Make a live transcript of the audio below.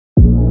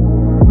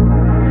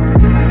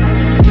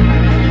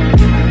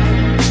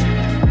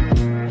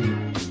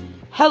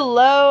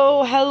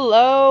Hello,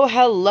 hello,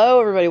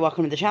 hello, everybody.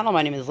 Welcome to the channel.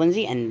 My name is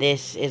Lindsay, and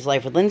this is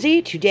Life with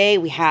Lindsay. Today,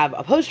 we have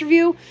a post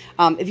review.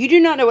 If you do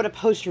not know what a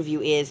post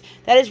review is,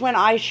 that is when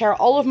I share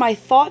all of my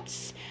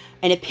thoughts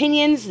and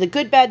opinions, the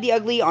good, bad, the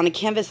ugly, on a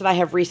canvas that I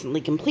have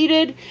recently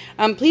completed.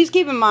 Please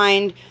keep in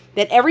mind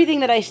that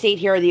everything that I state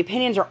here, the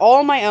opinions are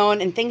all my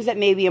own, and things that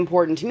may be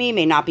important to me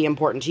may not be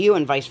important to you,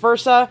 and vice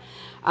versa.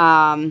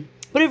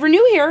 But if you're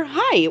new here,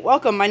 hi,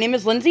 welcome. My name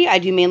is Lindsay. I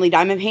do mainly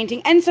diamond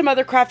painting and some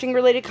other crafting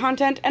related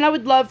content, and I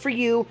would love for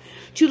you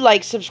to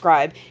like,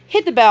 subscribe,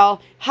 hit the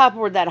bell, hop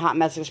aboard that hot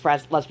mess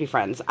express. Let's be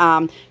friends.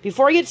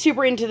 Before I get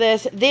super into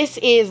this, this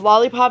is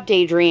Lollipop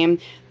Daydream.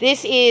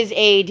 This is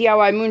a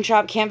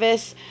DIYmoonshop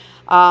canvas.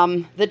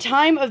 The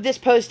time of this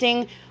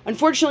posting,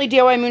 unfortunately,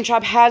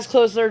 DIYmoonshop has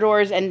closed their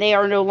doors and they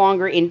are no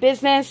longer in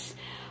business.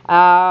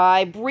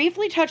 I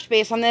briefly touched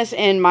base on this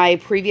in my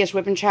previous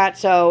Whip and Chat,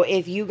 so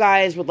if you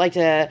guys would like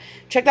to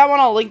check that one,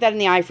 I'll link that in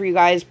the eye for you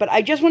guys. But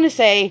I just want to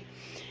say,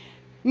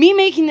 me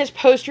making this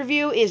post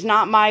review is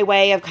not my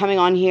way of coming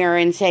on here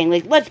and saying,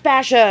 like, let's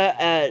bash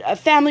a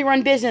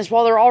family-run business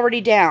while they're already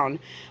down,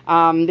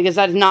 because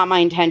that is not my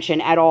intention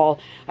at all.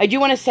 I do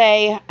want to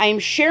say, I'm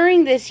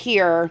sharing this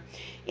here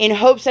in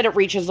hopes that it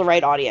reaches the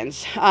right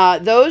audience.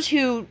 Those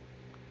who...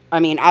 I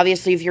mean,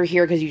 obviously, if you're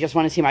here because you just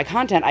want to see my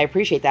content, I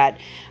appreciate that.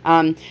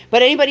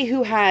 But anybody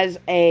who has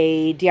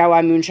a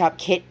DIYmoonshop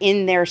kit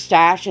in their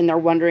stash and they're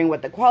wondering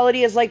what the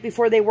quality is like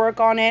before they work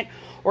on it,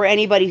 or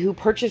anybody who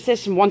purchased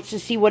this and wants to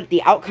see what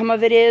the outcome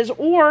of it is,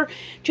 or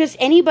just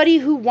anybody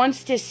who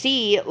wants to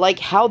see, like,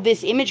 how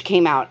this image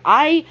came out.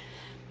 My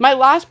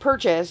last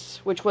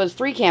purchase, which was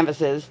 3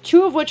 canvases,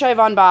 2 of which I've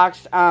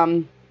unboxed,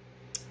 and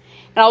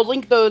I'll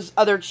link those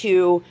other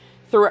 2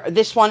 through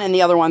this one and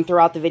the other one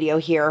throughout the video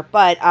here,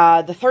 but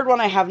the third one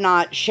I have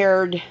not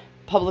shared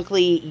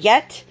publicly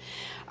yet.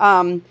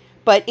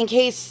 But in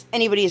case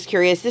anybody is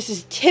curious, this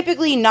is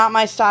typically not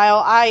my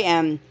style.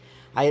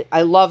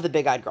 I love the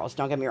big-eyed girls,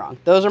 don't get me wrong.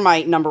 Those are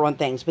my #1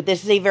 things, but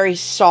this is a very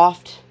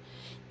soft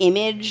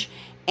image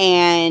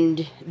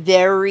and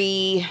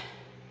very,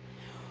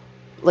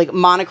 like,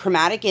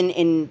 monochromatic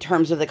in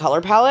terms of the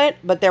color palette,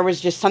 but there was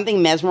just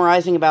something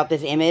mesmerizing about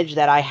this image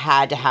that I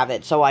had to have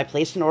it. So I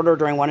placed an order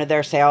during one of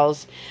their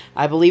sales.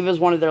 I believe it was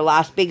one of their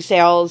last big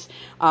sales.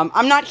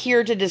 I'm not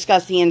here to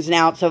discuss the ins and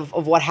outs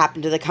of what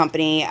happened to the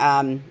company.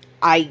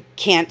 I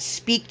can't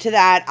speak to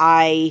that.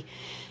 I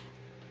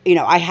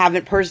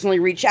haven't personally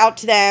reached out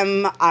to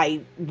them. I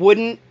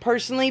wouldn't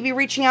personally be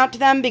reaching out to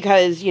them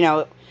because,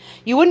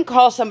 you wouldn't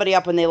call somebody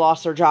up when they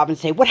lost their job and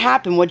say, what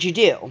happened? What'd you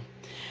do?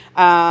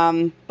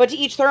 But to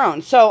each their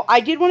own. So I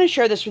did want to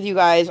share this with you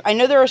guys. I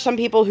know there are some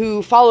people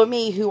who follow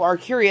me who are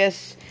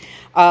curious,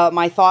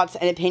 my thoughts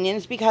and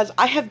opinions, because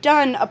I have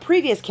done a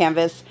previous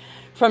canvas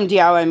from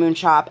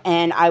DIYmoonshop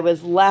and I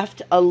was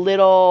left a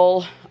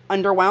little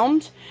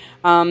underwhelmed.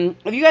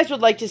 If you guys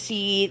would like to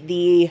see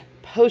the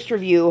post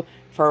review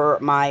for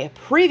my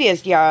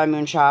previous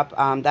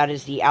DIYmoonshop, that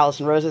is the Alice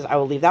and Roses, I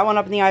will leave that one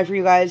up in the eye for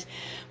you guys.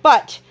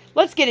 But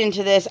let's get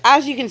into this.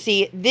 As you can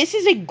see, this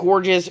is a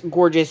gorgeous,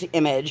 gorgeous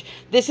image.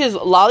 This is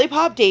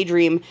Lollipop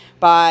Daydream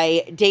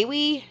by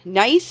Dewi,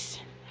 Neijs.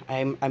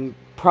 I'm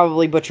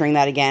probably butchering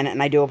that again,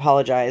 and I do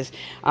apologize.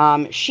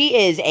 She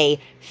is a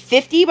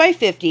 50 by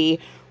 50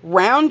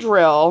 round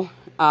drill.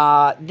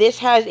 This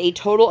has a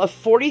total of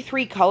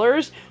 43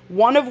 colors,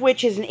 one of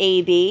which is an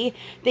AB.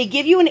 They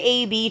give you an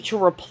AB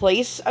to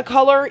replace a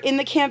color in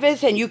the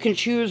canvas, and you can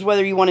choose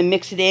whether you want to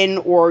mix it in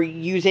or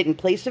use it in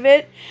place of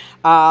it.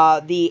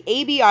 The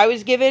AB I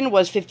was given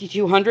was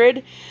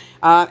 5200,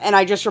 and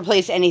I just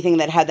replaced anything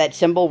that had that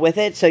symbol with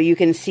it, so you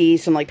can see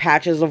some, like,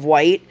 patches of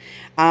white.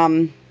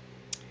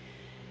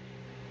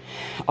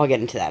 I'll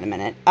get into that in a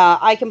minute.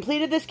 I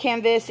completed this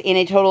canvas in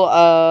a total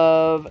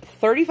of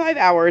 35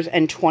 hours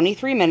and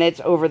 23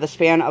 minutes over the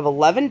span of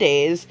 11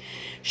 days.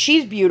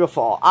 She's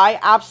beautiful. I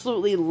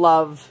absolutely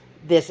love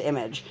this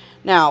image.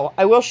 Now,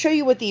 I will show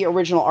you what the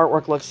original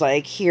artwork looks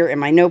like here in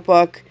my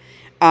notebook.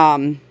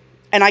 And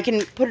I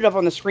can put it up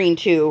on the screen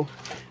too.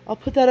 I'll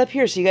put that up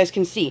here so you guys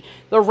can see.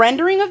 The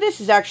rendering of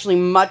this is actually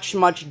much,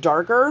 much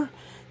darker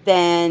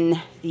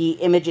than the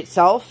image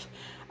itself.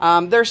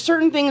 There's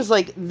certain things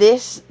like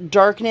this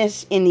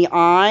darkness in the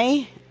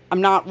eye,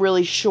 I'm not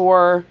really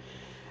sure,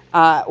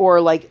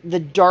 or like the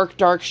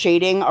dark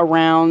shading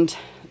around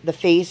the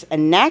face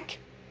and neck,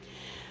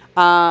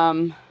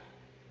 or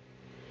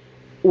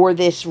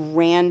this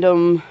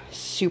random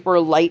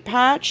super light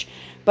patch.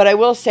 But I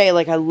will say,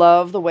 like, I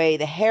love the way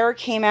the hair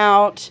came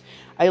out.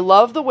 I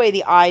love the way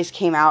the eyes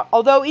came out.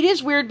 Although it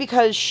is weird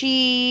because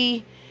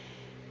the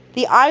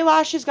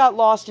eyelashes got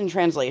lost in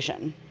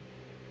translation.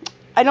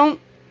 I don't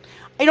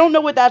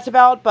know what that's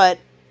about, but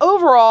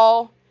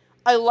overall,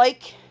 I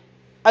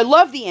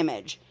love the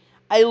image.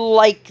 I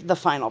like the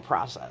final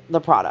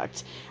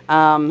product.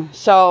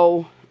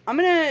 So I'm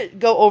going to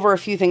go over a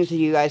few things with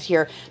you guys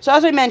here. So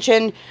as I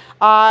mentioned,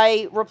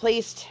 I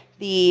replaced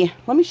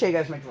let me show you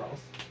guys my drills.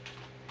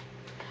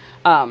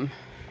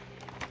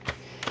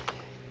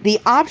 The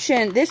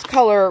option, this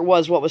color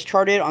was what was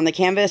charted on the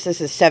canvas.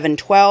 This is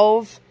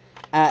 712.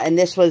 and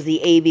this was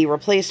the AB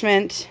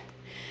replacement.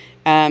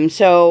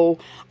 So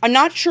I'm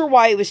not sure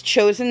why it was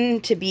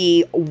chosen to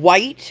be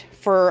white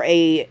for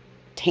a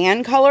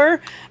tan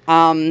color,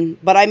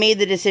 but I made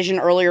the decision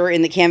earlier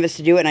in the canvas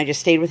to do it, and I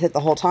just stayed with it the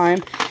whole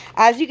time.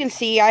 As you can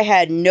see, I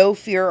had no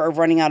fear of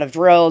running out of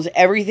drills.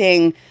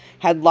 Everything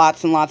had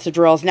lots and lots of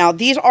drills. Now,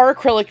 these are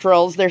acrylic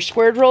drills. Their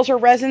square drills are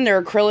resin.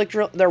 Their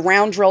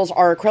round drills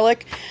are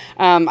acrylic.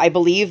 I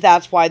believe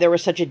that's why there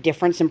was such a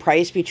difference in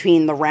price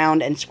between the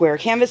round and square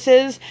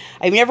canvases.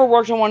 I've never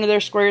worked on one of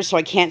their squares, so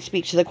I can't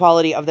speak to the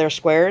quality of their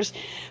squares.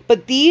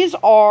 But these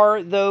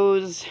are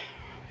those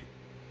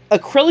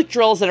acrylic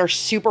drills that are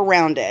super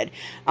rounded.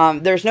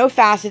 There's no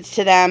facets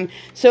to them.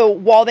 So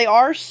while they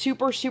are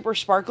super, super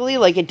sparkly,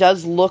 like it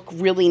does look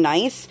really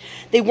nice,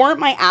 they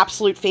weren't my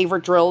absolute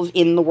favorite drills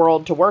in the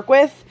world to work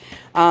with.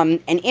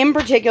 And in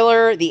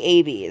particular, the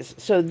ABs.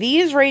 So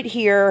these right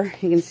here,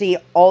 you can see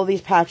all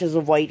these patches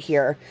of white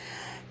here.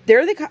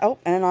 They're the, oh,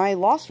 and I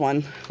lost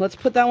one. Let's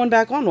put that one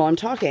back on while I'm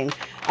talking.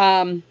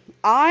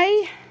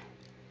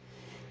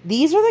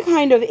 These are the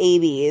kind of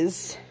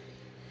ABs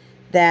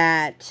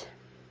that,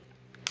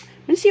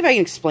 let me see if I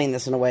can explain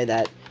this in a way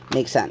that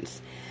makes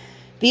sense.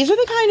 These are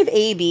the kind of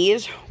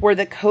ABs where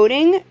the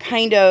coating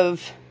kind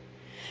of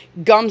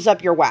gums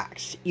up your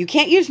wax. You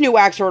can't use new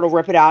wax or it'll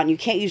rip it out, and you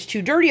can't use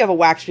too dirty of a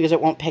wax because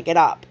it won't pick it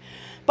up.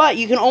 But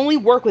you can only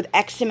work with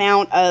X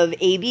amount of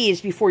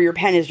ABs before your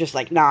pen is just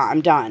like, nah,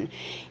 I'm done.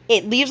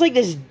 It leaves like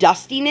this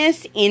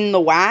dustiness in the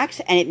wax,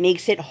 and it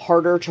makes it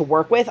harder to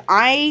work with.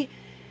 I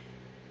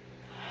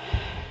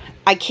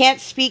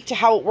can't speak to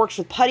how it works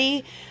with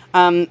putty.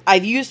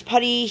 I've used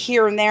putty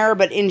here and there,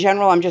 but in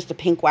general, I'm just a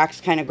pink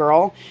wax kind of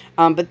girl.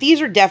 But these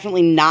are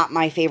definitely not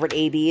my favorite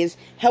ABs.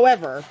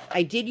 However,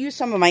 I did use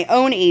some of my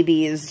own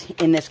ABs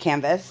in this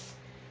canvas.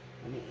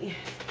 Let me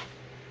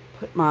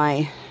put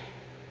my,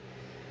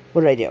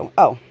 what did I do?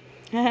 Oh,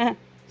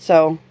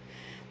 so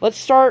let's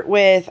start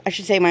with, I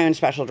should say, my own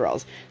special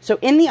drills. So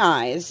in the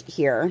eyes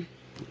here,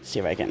 let's see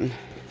if I can,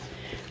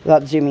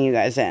 without zooming you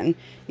guys in,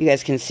 you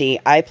guys can see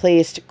I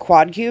placed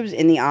quad cubes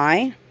in the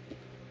eye.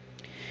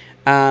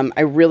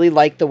 I really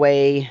like the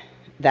way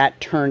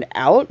that turned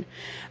out.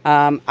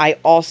 I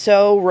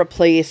also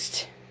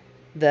replaced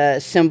the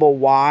symbol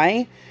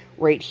Y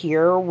right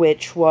here,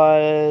 which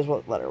was,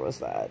 what letter was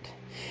that?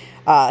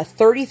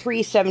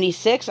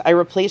 3376. I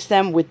replaced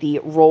them with the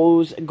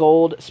rose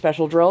gold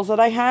special drills that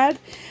I had.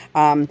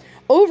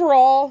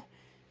 Overall,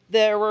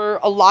 there were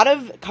a lot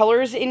of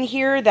colors in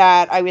here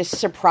that I was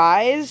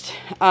surprised.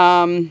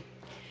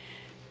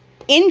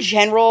 In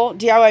general,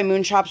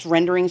 DIYmoonshop's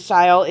rendering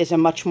style is a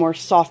much more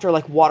softer,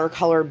 like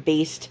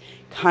watercolor-based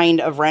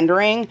kind of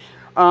rendering.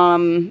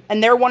 And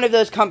they're one of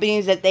those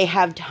companies that they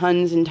have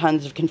tons and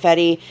tons of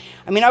confetti.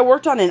 I mean, I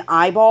worked on an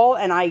eyeball,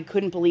 and I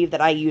couldn't believe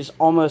that I used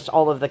almost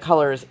all of the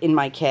colors in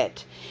my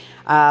kit.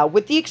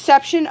 With the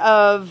exception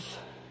of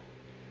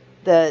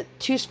the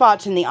 2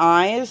 spots in the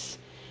eyes,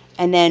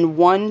 and then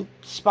 1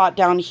 spot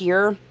down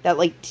here, that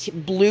like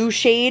blue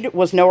shade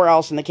was nowhere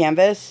else in the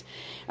canvas.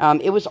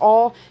 It was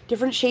all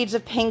different shades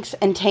of pinks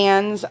and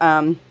tans,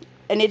 and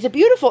it's a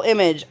beautiful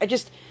image.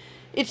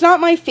 It's not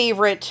my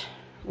favorite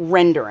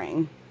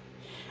rendering.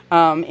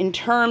 In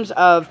terms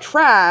of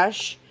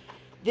trash,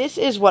 this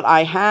is what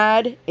I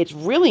had. It's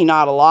really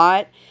not a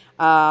lot.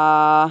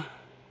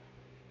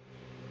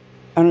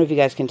 I don't know if you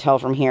guys can tell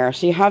from here.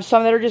 So you have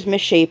some that are just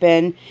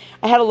misshapen.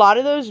 I had a lot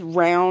of those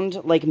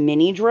round, like,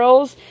 mini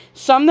drills.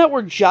 Some that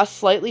were just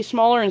slightly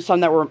smaller and some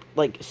that were,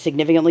 like,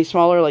 significantly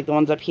smaller, like the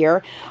ones up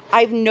here.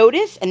 I've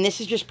noticed, and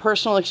this is just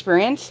personal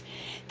experience,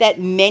 that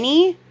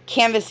many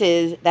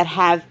canvases that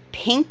have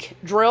pink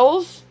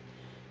drills,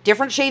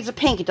 different shades of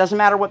pink, it doesn't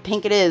matter what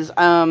pink it is.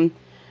 I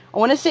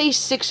want to say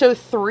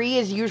 603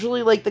 is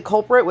usually, like, the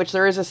culprit, which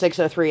there is a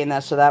 603 in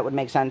this, so that would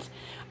make sense.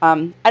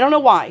 I don't know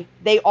why.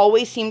 They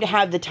always seem to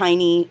have the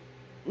tiny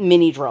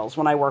mini drills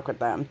when I work with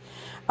them.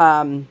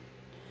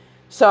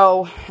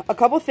 So, a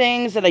couple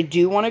things that I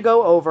do want to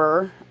go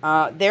over.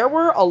 There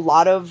were a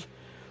lot of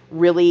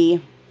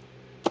really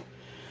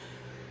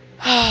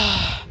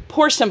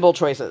poor symbol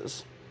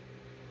choices.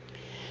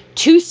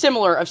 Too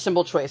similar of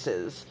symbol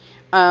choices.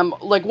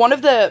 Like, one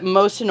of the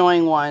most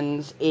annoying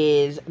ones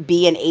is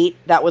B and 8.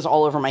 That was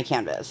all over my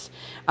canvas.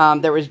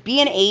 There was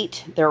B and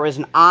 8. There was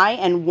an I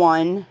and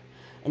 1.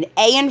 An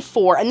A and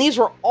 4, and these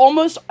were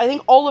almost, I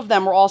think all of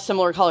them were all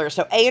similar colors.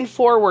 So A and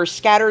 4 were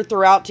scattered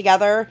throughout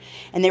together,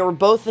 and they were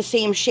both the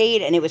same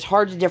shade, and it was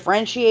hard to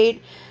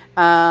differentiate.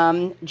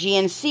 G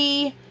and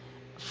C,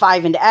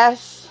 5 and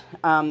S,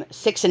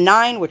 6 and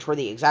 9, which were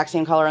the exact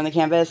same color on the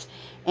canvas.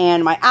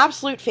 And my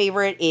absolute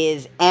favorite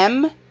is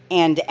M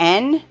and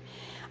N.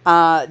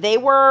 They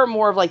were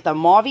more of like the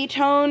mauve-y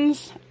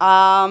tones.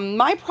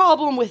 My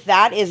problem with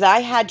that is I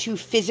had to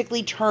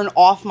physically turn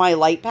off my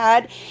light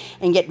pad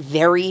and get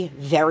very,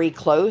 very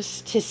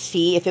close to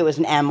see if it was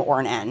an M or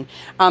an N.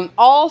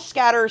 I'll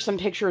scatter some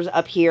pictures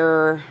up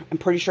here. I'm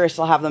pretty sure I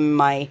still have them in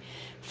my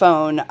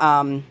phone,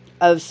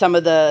 of some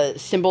of the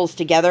symbols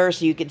together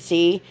so you could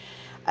see.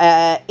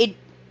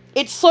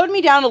 it slowed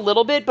me down a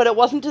little bit, but it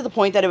wasn't to the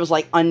point that it was,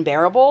 like,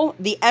 unbearable.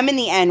 The M and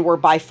the N were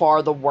by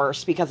far the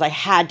worst because I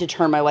had to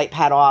turn my light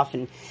pad off.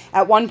 And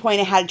at one point,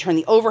 I had to turn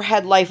the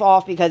overhead light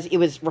off because it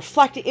was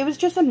reflecting. It was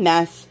just a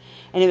mess,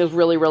 and it was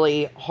really,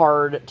 really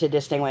hard to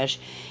distinguish.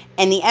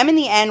 And the M and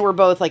the N were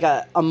both, like,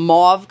 a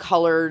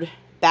mauve-colored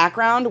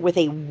background with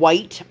a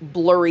white,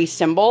 blurry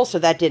symbol, so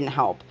that didn't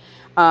help.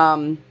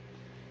 Don't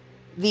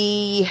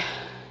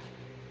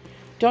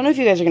know if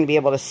you guys are going to be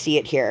able to see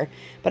it here,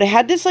 but I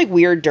had this, like,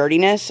 weird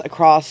dirtiness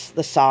across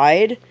the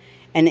side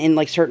and in,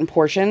 like, certain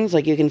portions.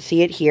 Like, you can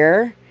see it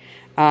here.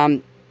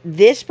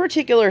 This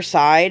particular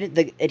side,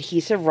 the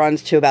adhesive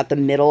runs to about the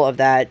middle of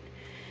that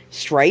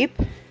stripe.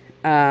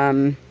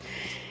 If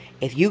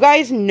you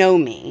guys know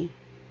me,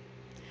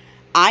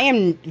 I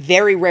am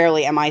very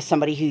rarely am I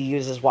somebody who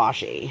uses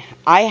washi.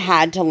 I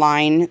had to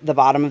line the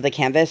bottom of the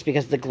canvas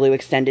because the glue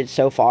extended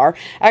so far.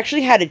 I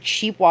actually had a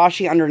cheap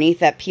washi underneath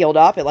that peeled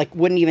up. It, like,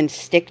 wouldn't even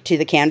stick to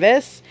the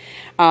canvas,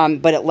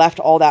 but it left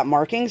all that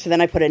marking. So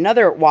then I put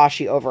another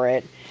washi over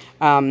it.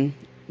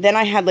 Then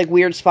I had, like,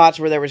 weird spots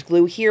where there was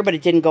glue here, but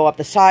it didn't go up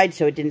the side,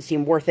 so it didn't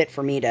seem worth it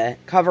for me to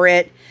cover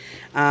it.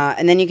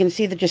 And then you can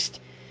see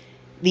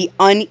the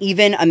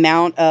uneven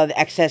amount of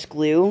excess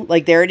glue.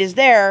 Like, there it is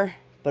there.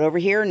 But over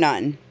here,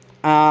 none.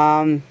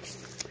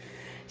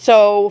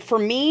 So for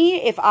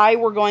me, if I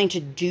were going to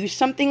do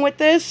something with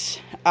this,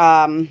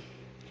 I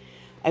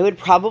would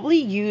probably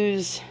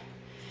use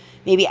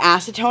maybe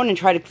acetone and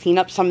try to clean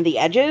up some of the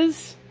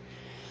edges.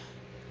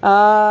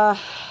 But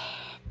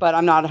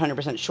I'm not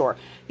 100% sure.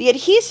 The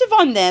adhesive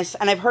on this,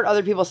 and I've heard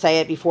other people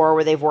say it before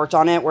where they've worked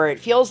on it, where it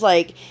feels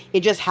like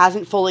it just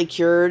hasn't fully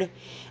cured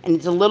and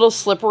it's a little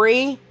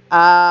slippery.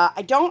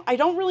 I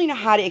don't really know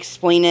how to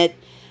explain it.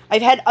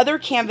 I've had other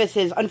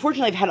canvases,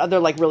 unfortunately I've had other,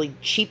 like, really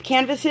cheap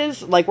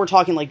canvases, like, we're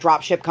talking, like,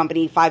 dropship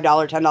company, $5,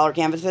 $10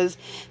 canvases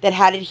that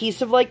had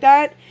adhesive like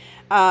that,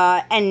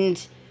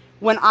 and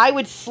when I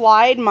would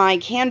slide my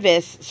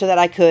canvas so that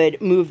I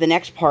could move the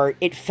next part,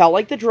 it felt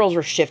like the drills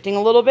were shifting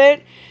a little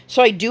bit,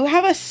 so I do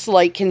have a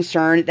slight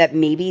concern that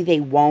maybe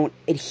they won't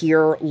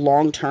adhere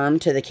long-term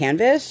to the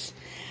canvas.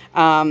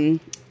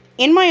 In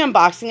my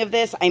unboxing of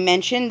this, I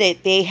mentioned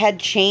that they had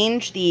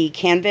changed the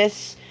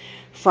canvas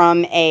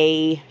from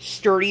a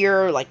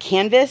sturdier, like,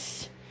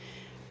 canvas,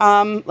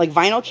 like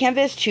vinyl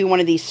canvas, to one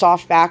of these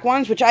soft back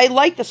ones, which I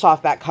like the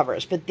soft back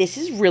covers, but this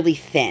is really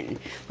thin.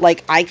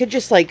 Like, I could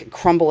just, like,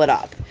 crumble it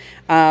up,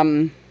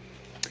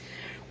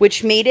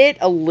 which made it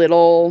a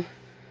little,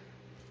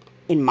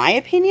 in my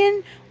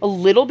opinion, a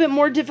little bit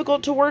more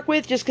difficult to work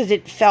with, just because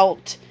it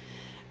felt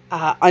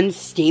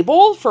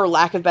unstable, for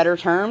lack of better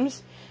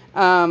terms.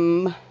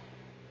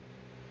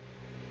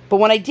 But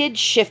when I did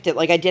shift it,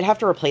 like, I did have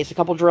to replace a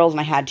couple drills, and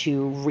I had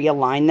to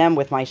realign them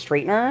with my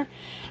straightener.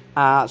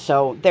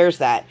 So there's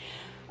that.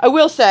 I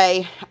will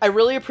say, I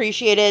really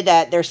appreciated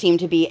that there seemed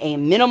to be a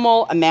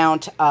minimal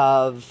amount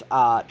of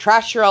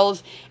trash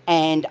drills,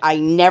 and I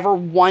never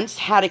once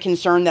had a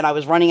concern that I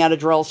was running out of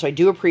drills, so I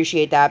do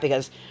appreciate that,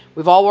 because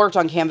we've all worked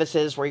on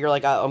canvases where you're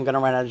like, oh, I'm going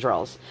to run out of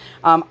drills.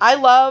 I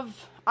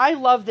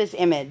love this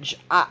image.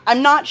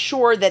 I'm not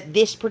sure that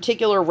this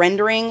particular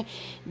rendering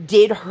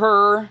did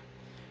her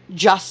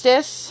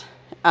justice.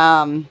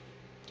 You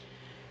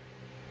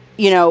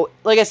know,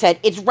 like I said,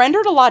 it's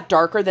rendered a lot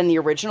darker than the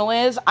original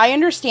is. I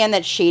understand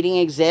that shading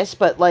exists,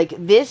 but, like,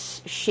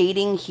 this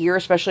shading here,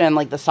 especially on,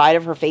 like, the side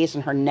of her face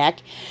and her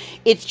neck,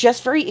 it's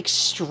just very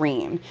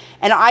extreme.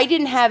 And I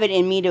didn't have it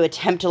in me to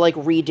attempt to, like,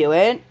 redo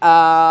it.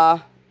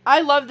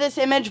 I love this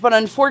image, but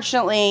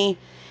unfortunately,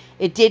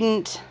 it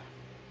didn't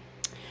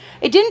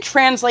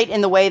translate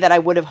in the way that I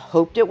would have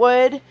hoped it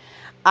would.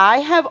 I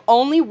have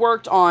only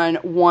worked on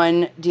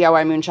one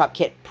DIY Moonshop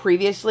kit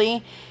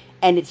previously,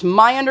 and it's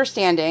my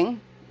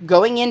understanding,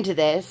 going into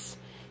this,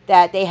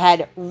 that they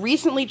had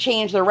recently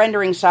changed their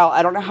rendering style.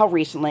 I don't know how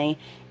recently,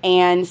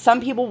 and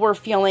some people were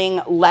feeling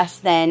less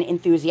than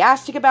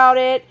enthusiastic about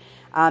it,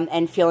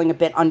 and feeling a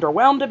bit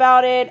underwhelmed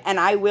about it, and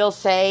I will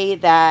say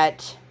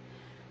that,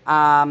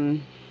 I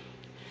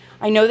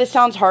know this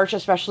sounds harsh,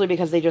 especially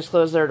because they just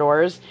closed their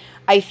doors.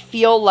 I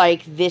feel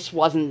like this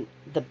wasn't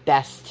the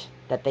best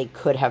that they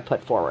could have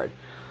put forward.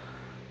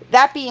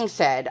 That being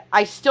said,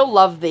 I still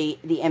love the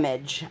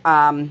image,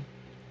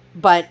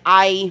 but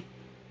I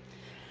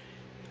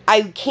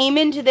came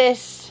into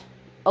this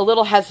a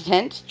little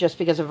hesitant just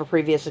because of a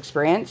previous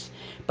experience,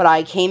 but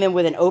I came in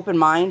with an open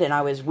mind, and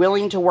I was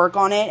willing to work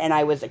on it, and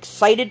I was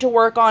excited to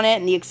work on it,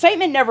 and the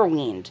excitement never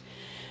weaned.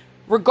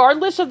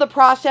 Regardless of the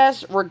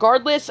process,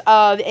 regardless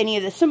of any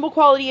of the symbol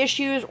quality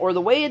issues or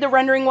the way the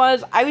rendering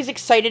was, I was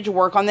excited to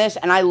work on this,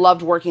 and I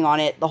loved working on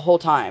it the whole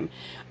time.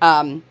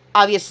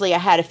 Obviously, I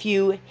had a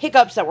few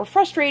hiccups that were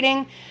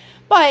frustrating,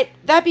 but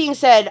that being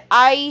said,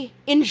 I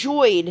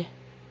enjoyed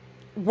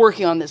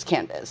working on this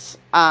canvas.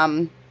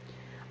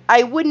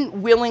 I wouldn't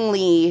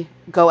willingly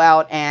go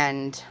out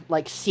and,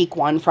 like, seek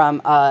one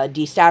from a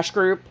D-stash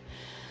group,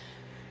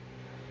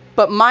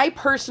 but my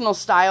personal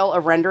style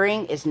of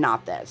rendering is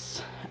not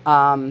this.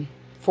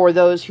 For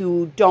those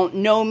who don't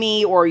know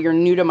me, or you're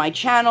new to my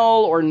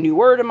channel or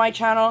newer to my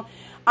channel,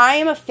 I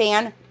am a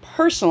fan,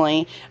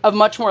 personally, of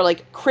much more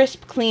like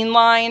crisp, clean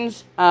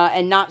lines,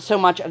 and not so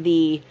much of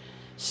the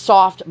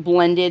soft,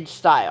 blended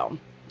style.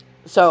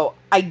 So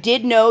I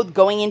did know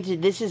going into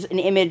this is an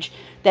image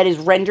that is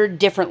rendered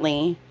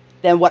differently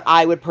than what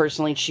I would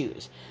personally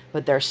choose.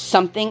 But there's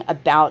something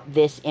about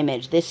this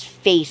image, this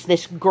face,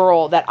 this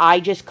girl that I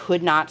just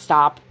could not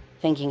stop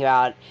thinking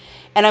about.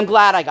 And I'm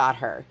glad I got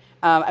her.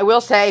 I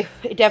will say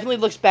it definitely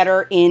looks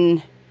better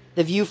in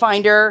the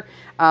viewfinder.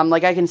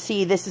 Like I can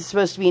see this is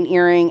supposed to be an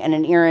earring and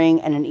an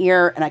earring and an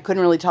ear, and I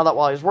couldn't really tell that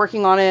while I was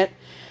working on it.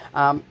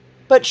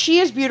 But she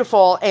is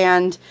beautiful,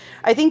 and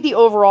I think the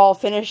overall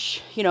finish,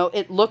 you know,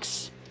 it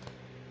looks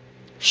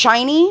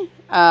shiny,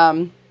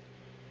 and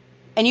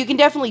you can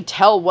definitely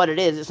tell what it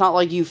is. It's not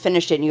like you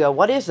finished it and you go,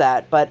 what is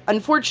that? But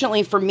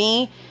unfortunately for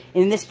me,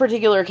 in this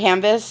particular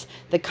canvas,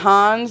 the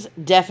cons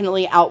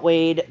definitely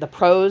outweighed the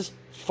pros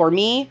for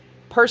me,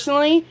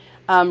 personally.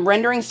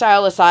 Rendering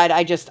style aside,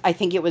 I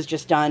think it was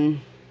just done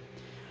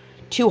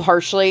too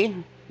harshly.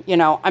 You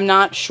know, I'm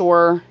not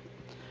sure,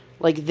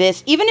 like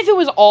this, even if it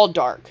was all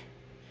dark,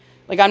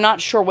 like I'm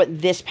not sure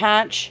what this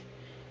patch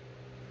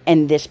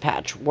and this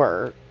patch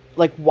were,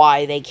 like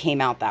why they came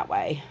out that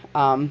way.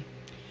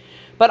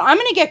 But I'm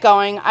going to get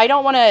going. I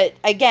don't want to,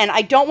 again,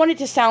 I don't want it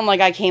to sound like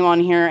I came on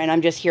here and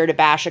I'm just here to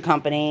bash a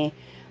company,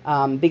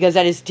 because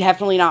that is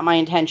definitely not my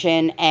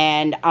intention.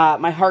 And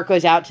my heart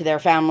goes out to their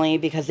family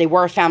because they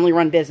were a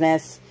family-run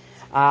business.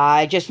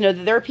 I just know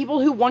that there are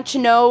people who want to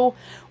know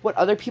what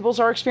other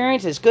people's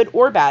experiences, good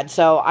or bad.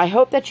 So I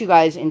hope that you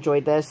guys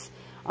enjoyed this.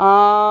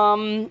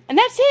 And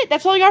that's it.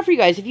 That's all I got for you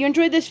guys. If you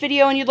enjoyed this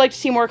video and you'd like to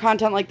see more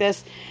content like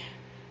this,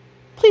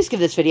 please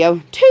give this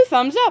video 2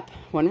 thumbs up.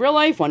 One real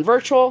life, one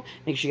virtual.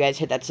 Make sure you guys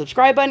hit that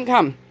subscribe button.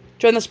 Come,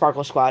 join the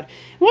Sparkle Squad.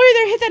 And while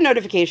you're there, hit that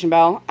notification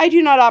bell. I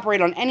do not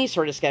operate on any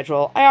sort of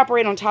schedule. I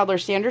operate on toddler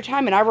standard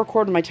time, and I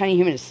record when my tiny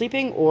human is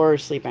sleeping or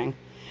sleeping.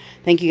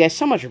 Thank you guys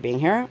so much for being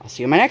here. I'll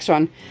see you in my next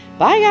one.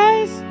 Bye,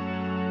 guys!